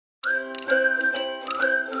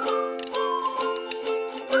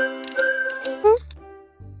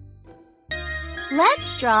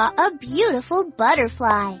Let's draw a beautiful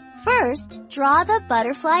butterfly. First, draw the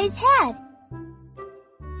butterfly's head.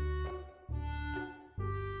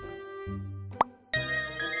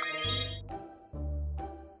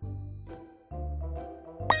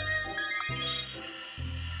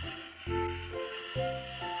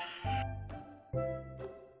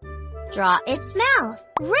 Draw its mouth,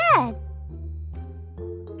 red.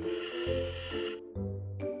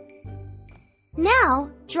 Now,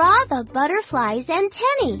 draw the butterfly's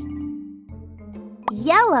antennae,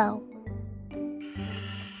 yellow.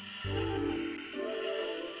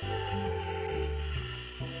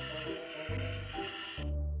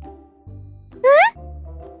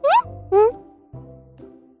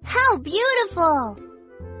 How beautiful!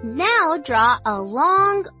 Now draw a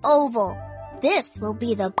long oval. This will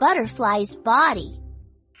be the butterfly's body.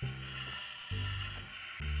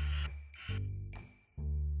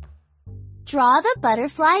 Draw the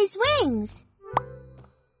butterfly's wings.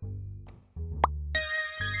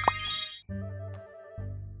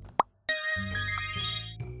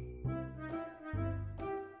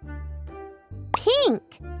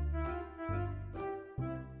 Pink.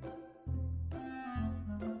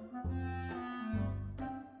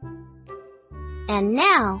 And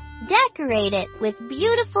now, decorate it with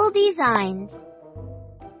beautiful designs.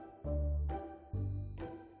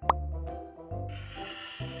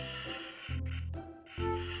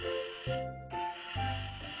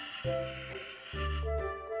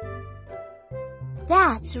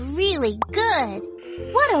 That's really good!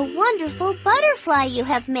 What a wonderful butterfly you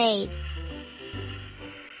have made!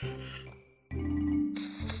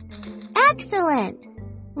 Excellent!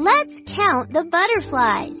 Let's count the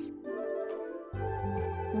butterflies.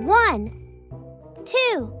 1,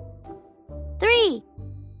 2, 3,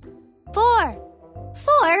 4.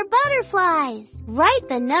 4 butterflies. Write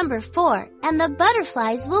the number 4 and the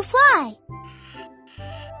butterflies will fly.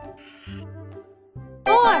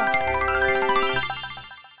 4.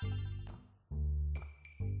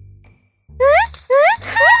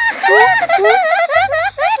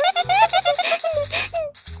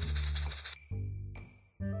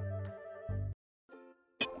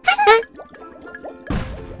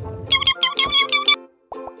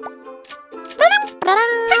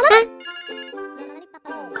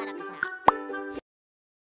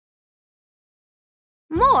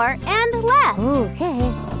 More and less.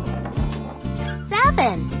 Okay.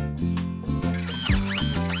 7.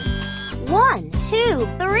 1, 2,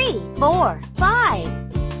 3, 4, 5.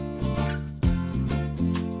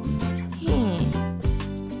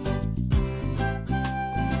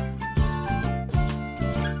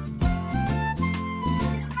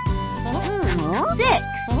 6,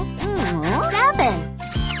 7.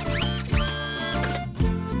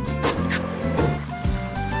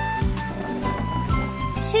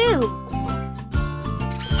 2.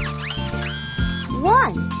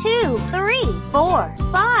 1, 2, 3, 4,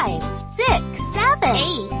 5, 6, 7,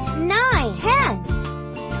 8, 9, 10.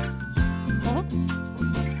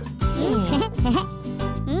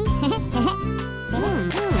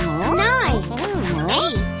 9,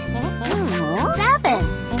 8, 7,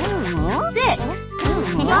 6,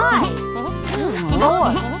 5,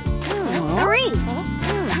 4, 3,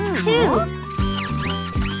 2.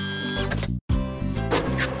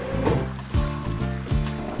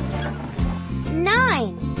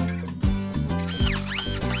 9.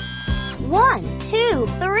 1, 2,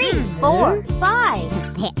 3, 4, 5.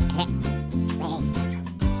 6.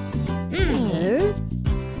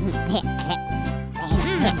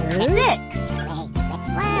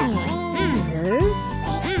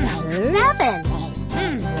 7.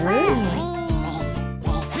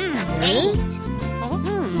 8.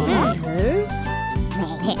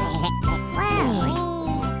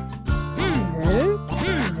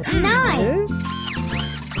 9.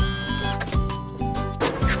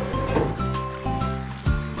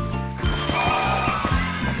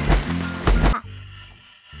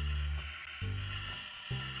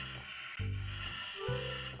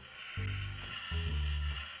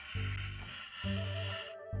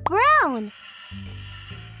 Brown.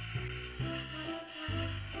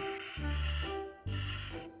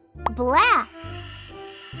 Black.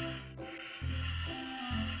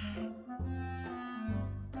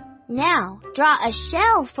 Now, draw a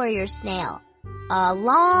shell for your snail. A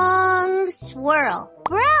long swirl.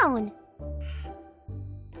 Brown.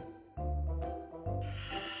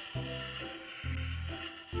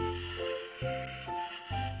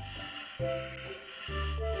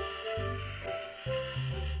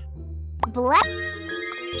 Black.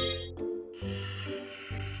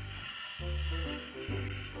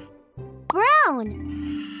 Brown.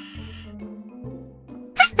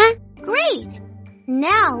 Great!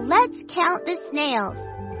 Now let's count the snails.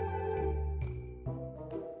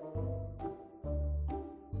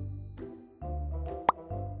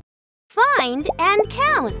 Find and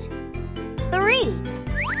count. 3.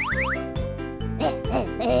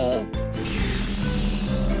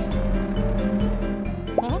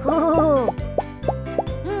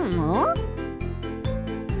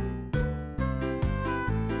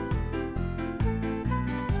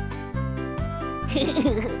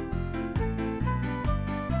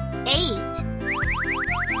 Eight.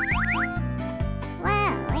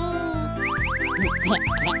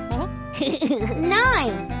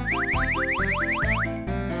 9.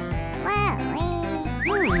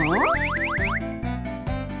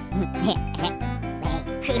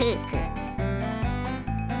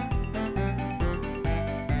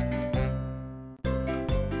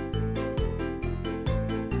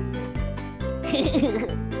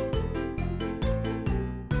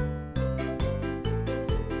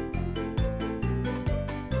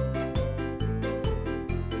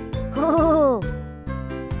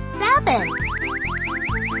 7.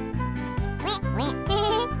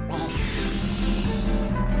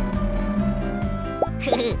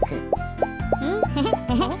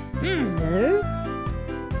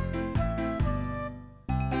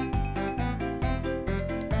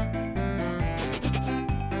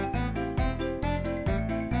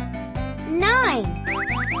 9.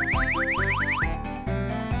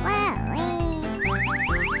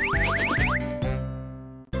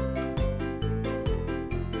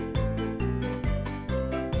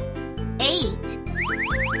 8.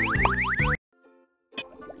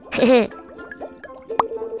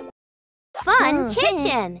 Fun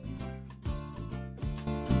kitchen.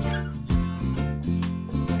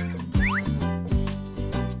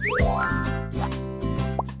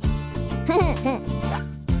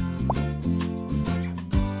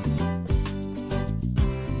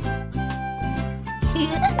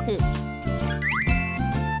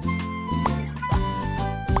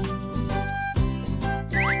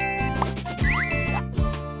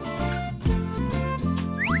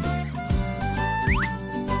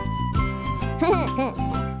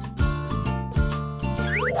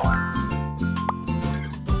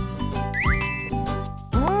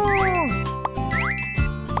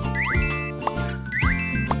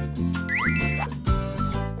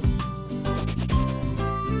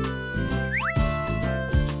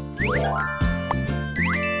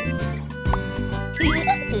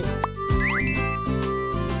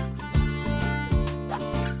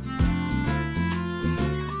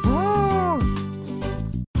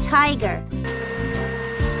 Tiger.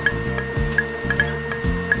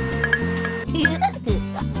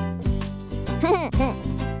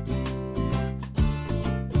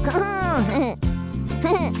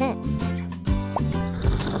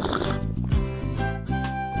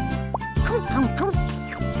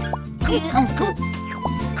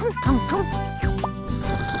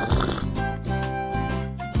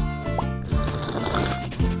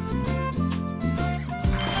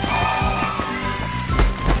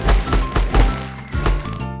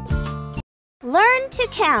 Learn to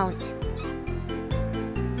count.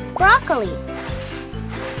 Broccoli.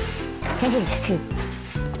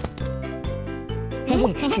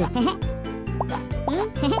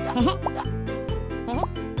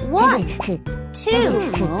 1, 2,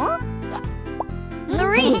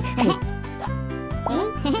 3,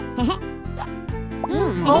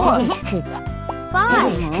 4,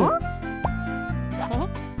 5.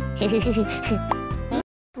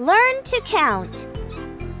 Learn to count.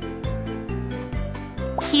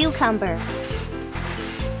 Cucumber.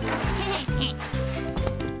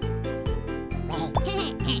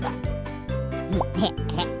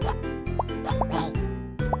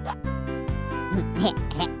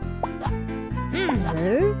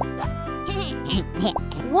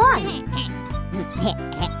 1.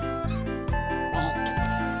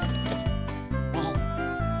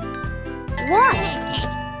 1.